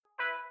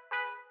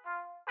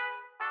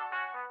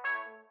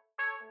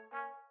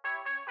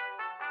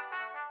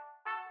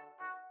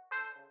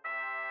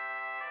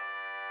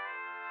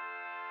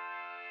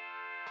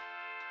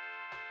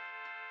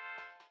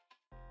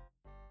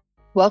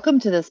Welcome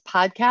to this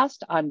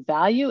podcast on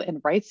value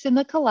and rights in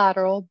the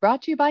collateral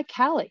brought to you by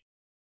Callie.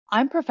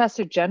 I'm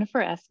Professor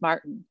Jennifer S.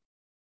 Martin.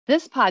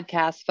 This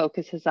podcast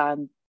focuses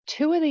on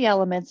two of the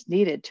elements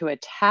needed to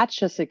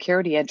attach a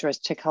security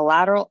interest to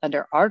collateral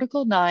under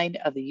Article 9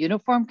 of the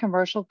Uniform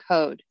Commercial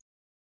Code: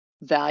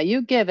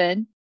 value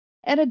given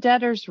and a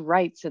debtor's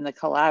rights in the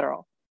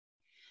collateral.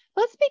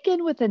 Let's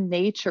begin with the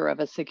nature of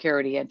a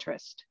security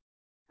interest.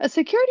 A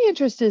security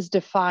interest is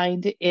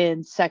defined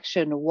in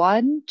Section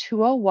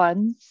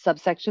 1201,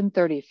 subsection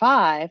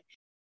 35,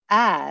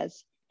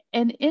 as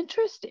an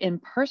interest in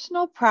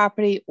personal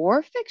property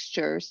or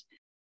fixtures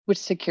which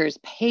secures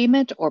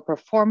payment or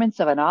performance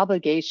of an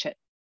obligation.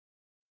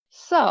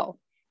 So,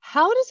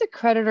 how does a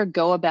creditor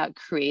go about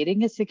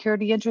creating a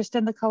security interest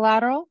in the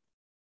collateral?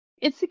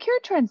 In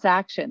secured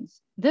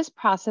transactions, this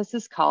process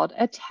is called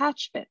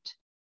attachment.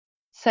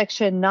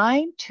 Section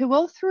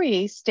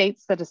 9203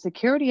 states that a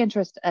security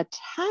interest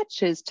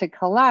attaches to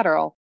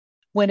collateral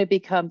when it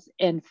becomes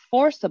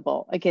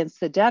enforceable against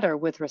the debtor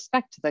with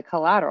respect to the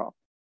collateral.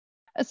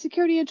 A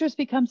security interest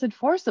becomes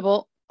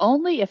enforceable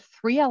only if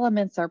three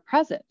elements are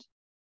present.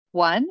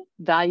 One,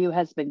 value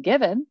has been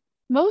given.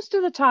 Most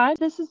of the time,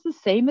 this is the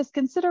same as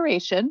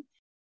consideration,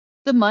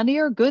 the money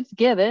or goods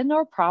given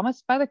or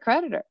promised by the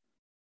creditor.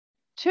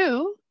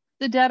 Two,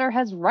 the debtor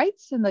has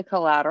rights in the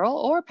collateral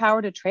or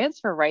power to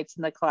transfer rights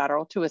in the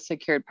collateral to a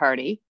secured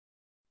party,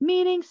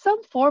 meaning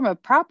some form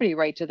of property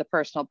right to the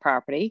personal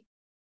property.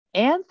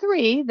 And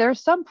three, there's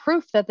some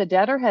proof that the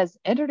debtor has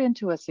entered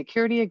into a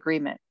security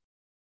agreement.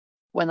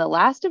 When the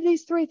last of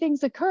these three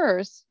things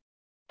occurs,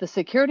 the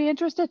security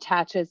interest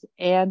attaches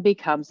and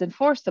becomes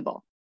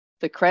enforceable.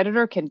 The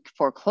creditor can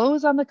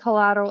foreclose on the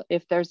collateral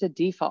if there's a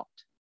default.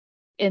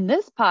 In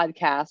this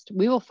podcast,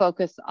 we will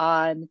focus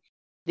on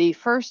the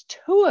first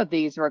two of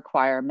these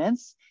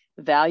requirements: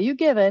 value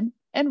given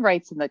and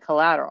rights in the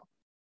collateral.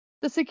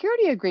 The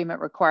security agreement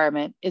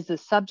requirement is the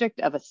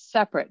subject of a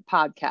separate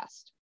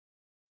podcast.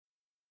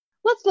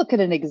 Let's look at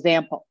an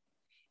example.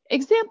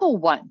 Example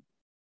 1.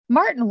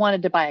 Martin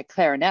wanted to buy a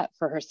clarinet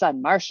for her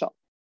son Marshall.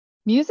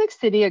 Music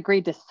City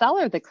agreed to sell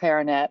her the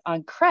clarinet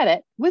on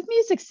credit, with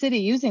Music City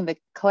using the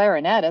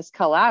clarinet as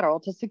collateral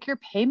to secure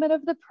payment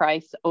of the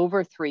price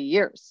over 3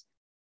 years.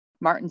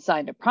 Martin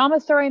signed a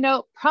promissory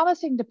note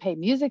promising to pay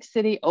Music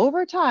City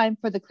over time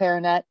for the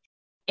clarinet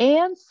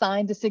and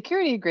signed a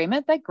security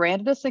agreement that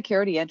granted a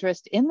security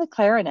interest in the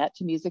clarinet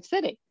to Music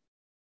City.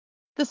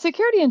 The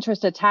security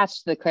interest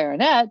attached to the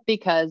clarinet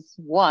because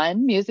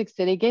 1, Music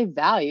City gave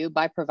value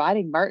by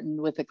providing Martin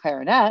with the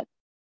clarinet.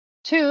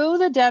 2,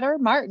 the debtor,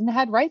 Martin,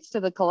 had rights to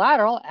the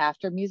collateral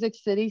after Music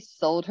City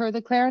sold her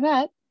the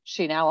clarinet.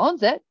 She now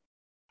owns it.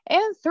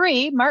 And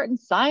 3, Martin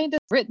signed a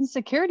written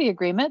security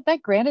agreement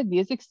that granted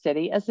Music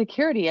City a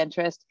security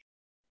interest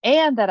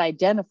and that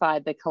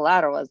identified the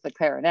collateral as the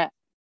clarinet.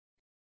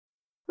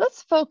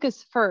 Let's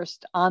focus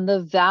first on the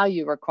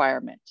value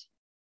requirement.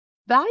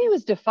 Value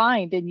is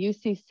defined in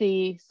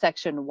UCC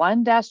Section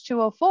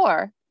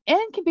 1-204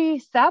 and can be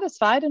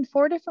satisfied in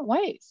 4 different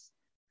ways.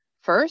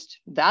 First,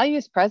 value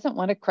is present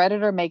when a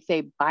creditor makes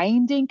a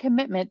binding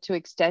commitment to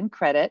extend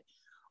credit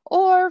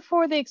or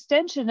for the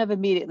extension of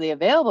immediately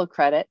available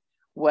credit,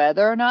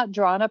 whether or not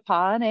drawn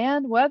upon,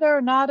 and whether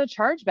or not a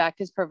chargeback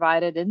is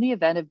provided in the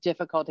event of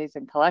difficulties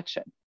in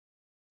collection.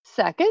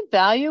 Second,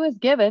 value is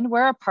given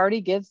where a party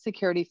gives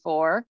security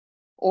for,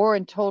 or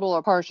in total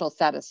or partial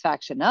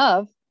satisfaction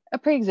of, a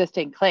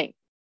pre-existing claim.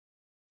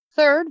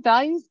 Third,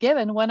 value is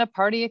given when a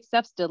party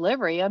accepts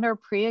delivery under a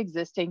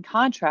pre-existing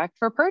contract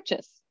for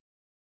purchase.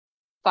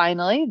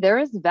 Finally, there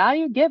is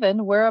value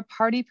given where a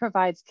party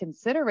provides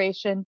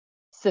consideration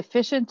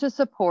sufficient to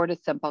support a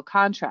simple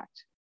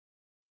contract.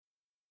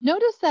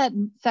 Notice that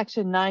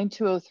Section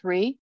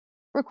 9203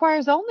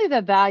 requires only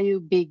that value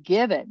be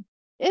given.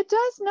 It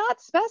does not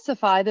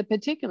specify the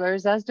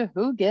particulars as to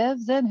who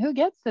gives and who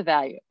gets the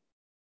value.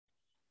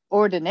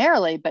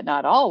 Ordinarily, but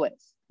not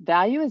always,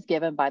 value is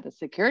given by the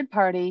secured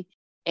party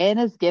and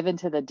is given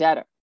to the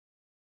debtor.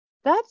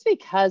 That's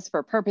because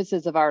for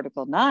purposes of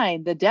Article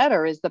 9, the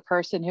debtor is the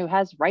person who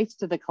has rights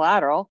to the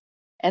collateral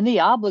and the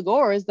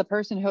obligor is the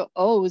person who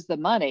owes the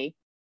money,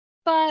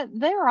 but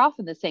they're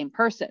often the same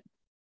person.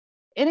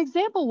 In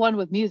example 1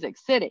 with Music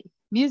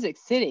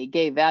City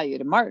gave value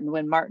to Martin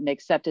when Martin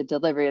accepted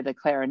delivery of the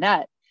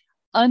clarinet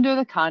under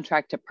the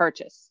contract to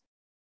purchase.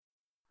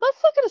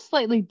 Let's look at a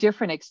slightly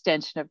different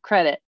extension of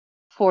credit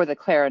for the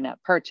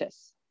clarinet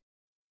purchase.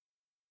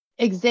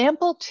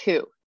 Example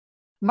 2.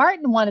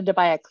 Martin wanted to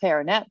buy a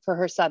clarinet for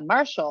her son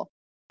Marshall,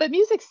 but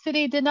Music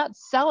City did not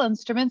sell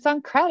instruments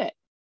on credit.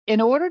 In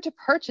order to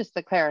purchase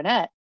the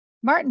clarinet,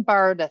 Martin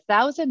borrowed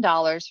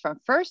 $1,000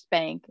 from First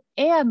Bank,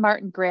 and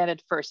Martin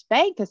granted First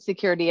Bank a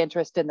security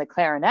interest in the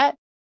clarinet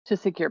to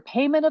secure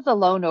payment of the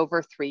loan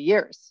over 3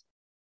 years.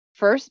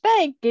 First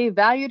Bank gave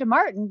value to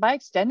Martin by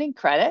extending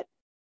credit,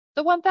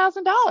 the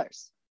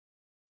 $1,000.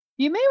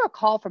 You may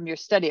recall from your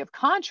study of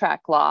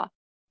contract law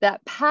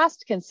that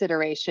past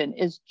consideration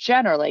is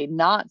generally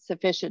not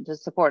sufficient to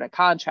support a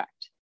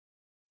contract.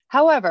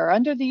 However,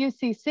 under the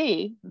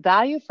UCC,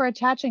 value for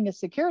attaching a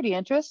security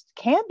interest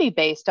can be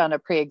based on a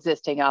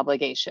pre-existing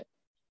obligation.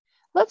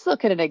 Let's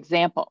look at an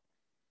example.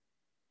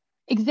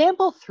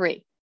 Example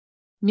 3.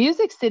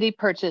 Music City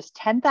purchased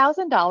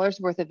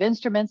 $10,000 worth of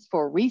instruments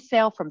for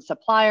resale from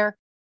supplier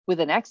with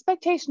an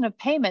expectation of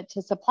payment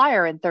to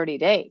supplier in 30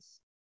 days.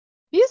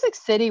 Music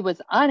City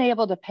was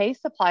unable to pay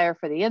supplier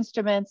for the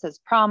instruments as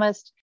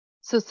promised,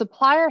 so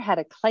supplier had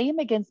a claim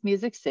against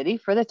Music City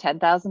for the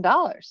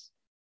 $10,000.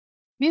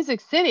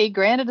 Music City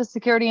granted a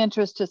security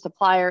interest to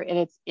supplier in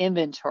its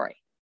inventory.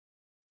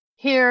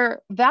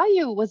 Here,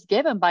 value was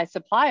given by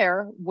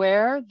supplier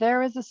where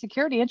there is a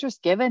security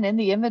interest given in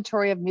the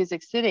inventory of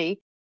Music City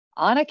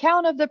on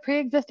account of the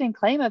pre-existing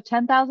claim of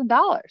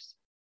 $10,000.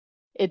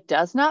 It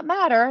does not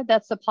matter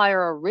that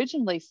supplier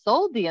originally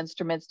sold the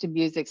instruments to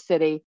Music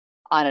City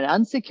on an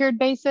unsecured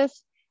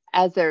basis,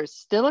 as there's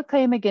still a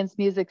claim against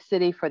Music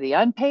City for the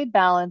unpaid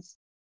balance.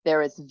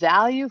 There is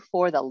value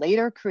for the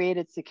later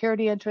created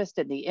security interest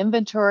in the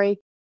inventory,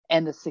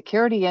 and the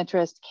security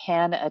interest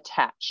can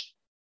attach.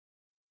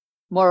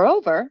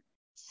 Moreover,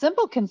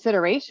 simple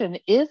consideration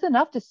is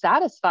enough to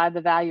satisfy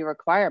the value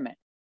requirement.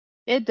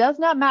 It does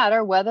not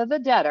matter whether the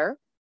debtor,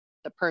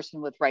 the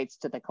person with rights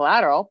to the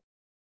collateral,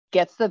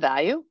 gets the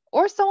value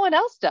or someone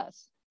else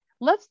does.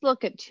 Let's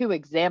look at 2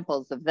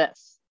 examples of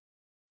this.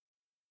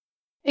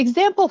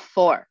 Example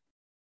 4.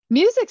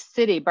 Music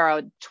City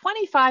borrowed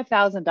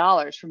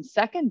 $25,000 from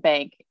Second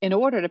Bank in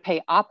order to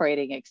pay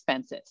operating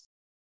expenses.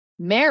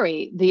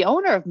 Mary, the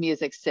owner of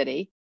Music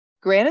City,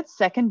 granted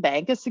Second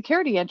Bank a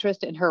security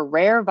interest in her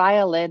rare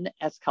violin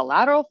as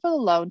collateral for the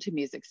loan to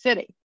Music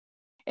City.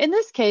 In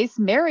this case,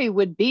 Mary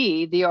would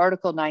be the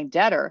Article 9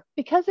 debtor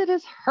because it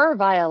is her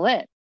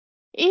violin,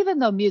 even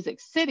though Music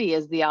City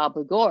is the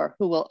obligor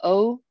who will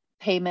owe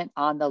payment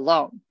on the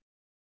loan.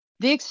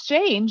 The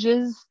exchange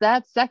is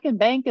that Second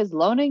Bank is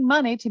loaning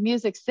money to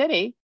Music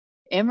City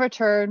in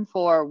return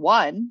for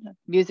 1,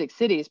 Music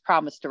City's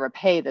promise to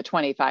repay the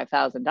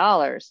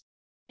 $25,000,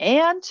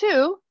 and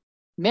 2,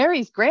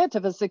 Mary's grant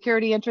of a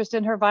security interest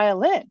in her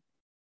violin.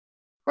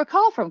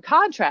 Recall from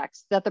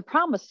contracts that the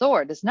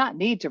promisor does not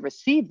need to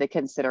receive the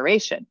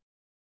consideration.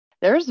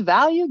 There's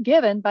value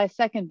given by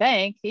Second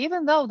Bank,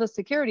 even though the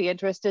security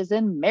interest is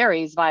in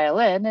Mary's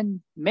violin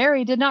and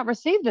Mary did not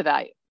receive the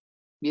value.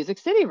 Music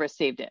City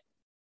received it.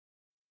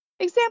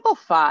 Example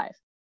 5.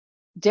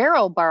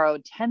 Daryl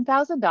borrowed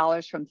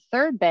 $10,000 from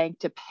Third Bank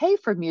to pay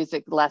for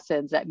music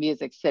lessons at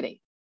Music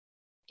City.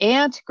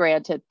 Ant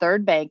granted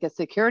Third Bank a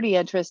security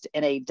interest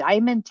in a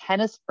diamond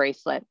tennis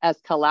bracelet as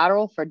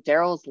collateral for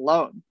Daryl's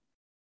loan.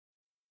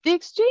 The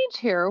exchange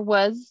here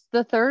was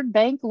the Third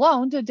Bank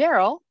loan to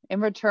Daryl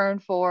in return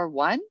for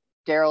 1,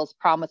 Daryl's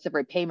promise of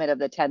repayment of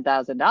the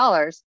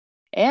 $10,000,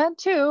 and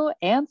 2,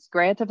 Ant's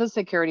grant of a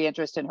security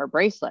interest in her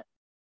bracelet.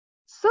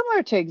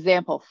 Similar to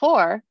example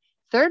 4,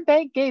 Third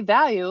Bank gave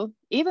value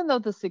even though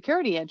the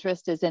security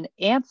interest is in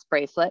Ant's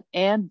bracelet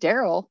and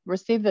Daryl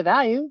received the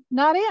value,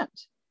 not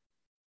Ant.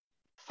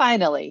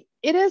 Finally,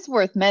 it is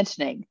worth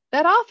mentioning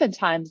that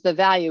oftentimes the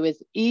value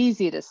is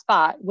easy to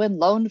spot when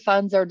loan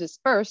funds are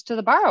dispersed to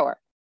the borrower.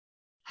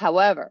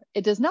 However,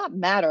 it does not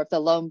matter if the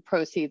loan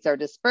proceeds are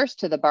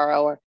dispersed to the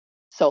borrower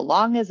so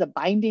long as a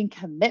binding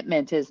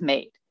commitment is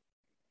made.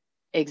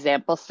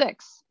 Example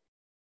 6.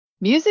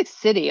 Music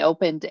City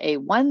opened a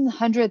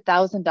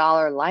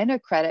 $100,000 line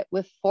of credit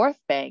with Fourth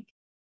Bank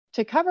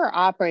to cover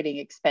operating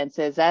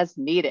expenses as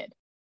needed.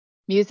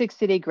 Music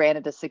City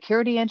granted a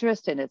security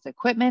interest in its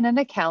equipment and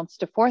accounts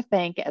to Fourth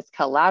Bank as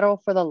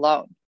collateral for the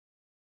loan.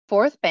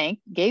 Fourth Bank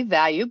gave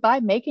value by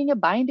making a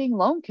binding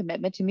loan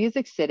commitment to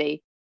Music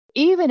City,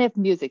 even if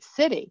Music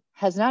City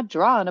has not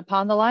drawn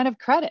upon the line of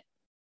credit.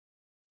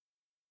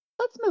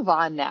 Let's move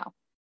on now.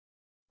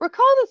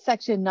 Recall that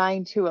Section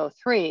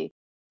 9203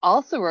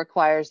 also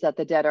requires that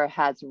the debtor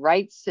has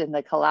rights in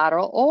the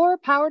collateral or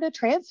power to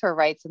transfer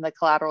rights in the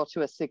collateral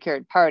to a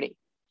secured party,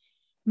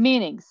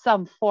 meaning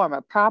some form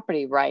of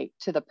property right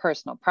to the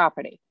personal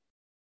property.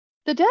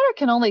 The debtor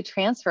can only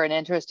transfer an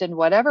interest in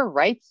whatever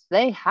rights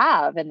they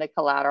have in the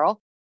collateral,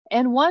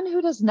 and one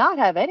who does not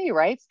have any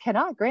rights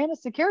cannot grant a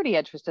security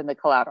interest in the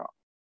collateral.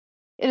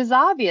 It is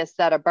obvious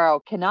that a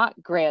borrower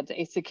cannot grant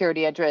a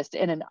security interest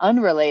in an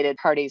unrelated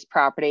party's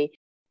property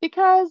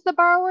because the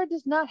borrower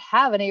does not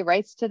have any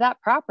rights to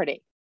that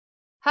property.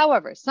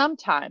 However,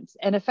 sometimes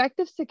an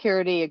effective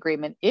security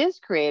agreement is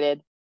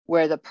created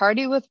where the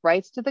party with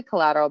rights to the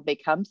collateral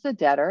becomes the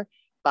debtor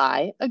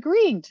by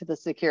agreeing to the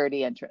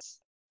security interest.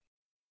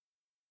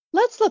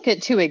 Let's look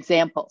at 2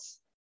 examples.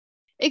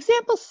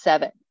 Example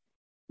 7.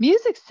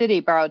 Music City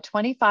borrowed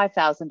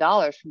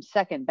 $25,000 from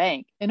Second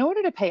Bank in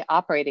order to pay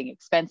operating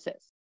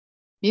expenses.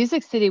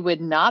 Music City would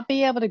not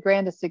be able to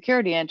grant a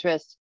security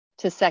interest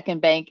to Second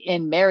Bank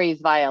in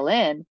Mary's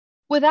violin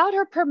without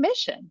her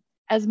permission,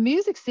 as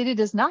Music City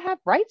does not have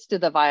rights to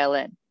the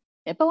violin.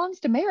 It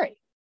belongs to Mary.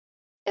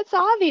 It's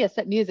obvious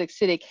that Music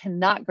City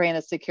cannot grant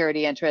a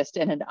security interest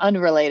in an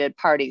unrelated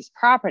party's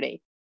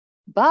property,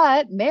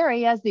 but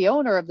Mary, as the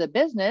owner of the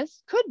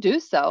business, could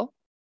do so.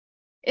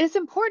 It is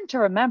important to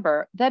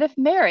remember that if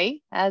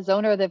Mary, as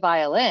owner of the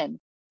violin,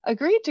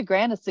 agreed to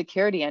grant a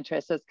security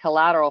interest as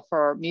collateral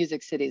for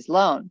Music City's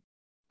loan,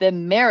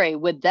 then Mary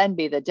would then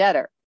be the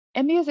debtor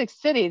and Music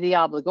City the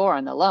obligor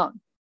on the loan.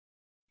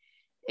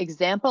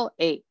 Example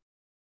 8.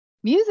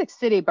 Music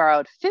City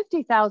borrowed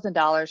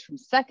 $50,000 from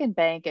Second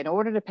Bank in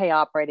order to pay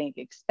operating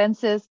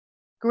expenses,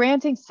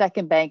 granting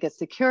Second Bank a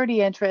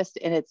security interest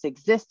in its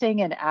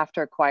existing and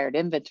after acquired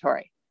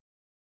inventory.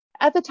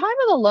 At the time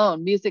of the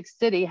loan, Music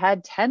City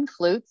had 10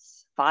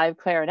 flutes, 5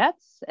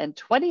 clarinets, and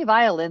 20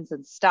 violins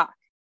in stock.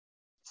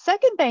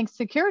 Second Bank's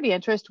security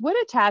interest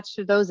would attach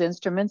to those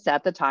instruments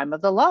at the time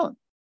of the loan.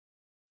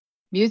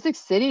 Music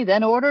City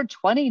then ordered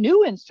 20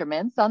 new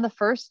instruments on the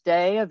first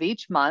day of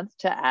each month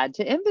to add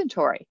to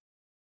inventory.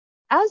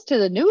 As to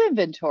the new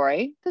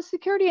inventory, the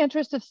security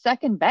interest of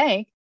Second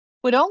Bank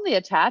would only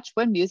attach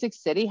when Music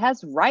City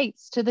has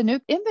rights to the new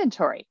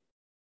inventory.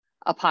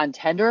 Upon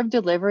tender of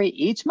delivery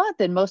each month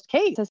in most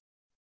cases,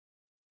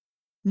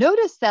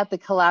 notice that the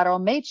collateral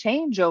may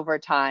change over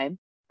time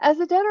as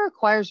the debtor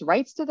acquires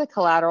rights to the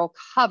collateral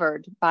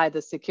covered by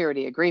the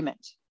security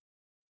agreement.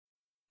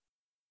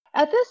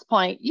 At this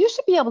point, you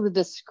should be able to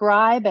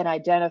describe and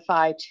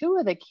identify two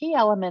of the key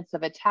elements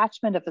of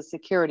attachment of a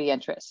security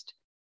interest.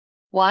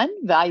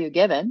 1, value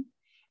given,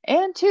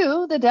 and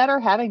 2, the debtor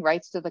having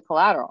rights to the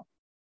collateral.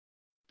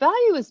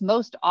 Value is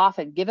most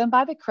often given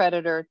by the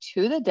creditor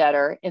to the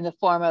debtor in the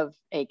form of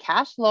a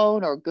cash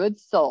loan or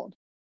goods sold,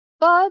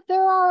 but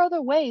there are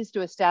other ways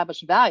to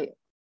establish value.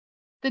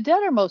 The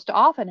debtor most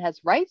often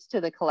has rights to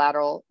the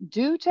collateral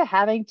due to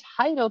having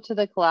title to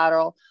the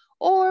collateral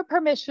or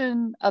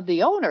permission of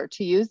the owner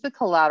to use the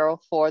collateral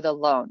for the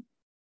loan.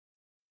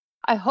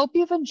 I hope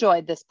you've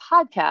enjoyed this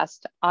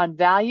podcast on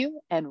value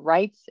and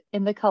rights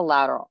in the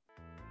collateral.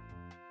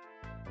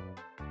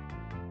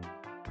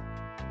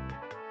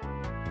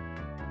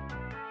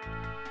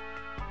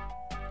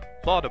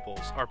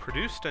 Laudables are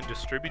produced and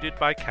distributed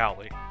by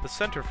CALI, the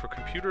Center for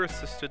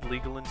Computer-Assisted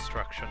Legal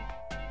Instruction.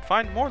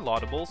 Find more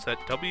Laudables at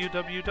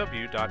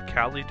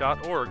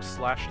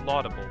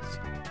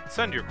www.cali.org/laudables.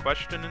 Send your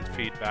question and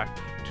feedback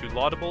to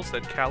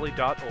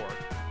laudables@cali.org.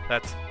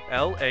 That's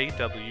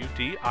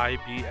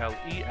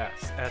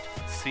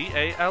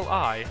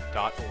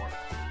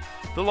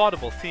LAWDIBLES@CALI.org. The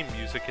Laudable theme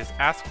music is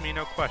Ask Me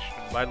No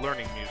Question by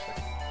Learning Music.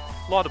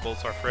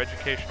 Laudables are for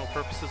educational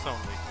purposes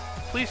only.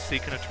 Please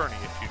seek an attorney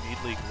if you need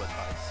legal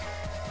advice.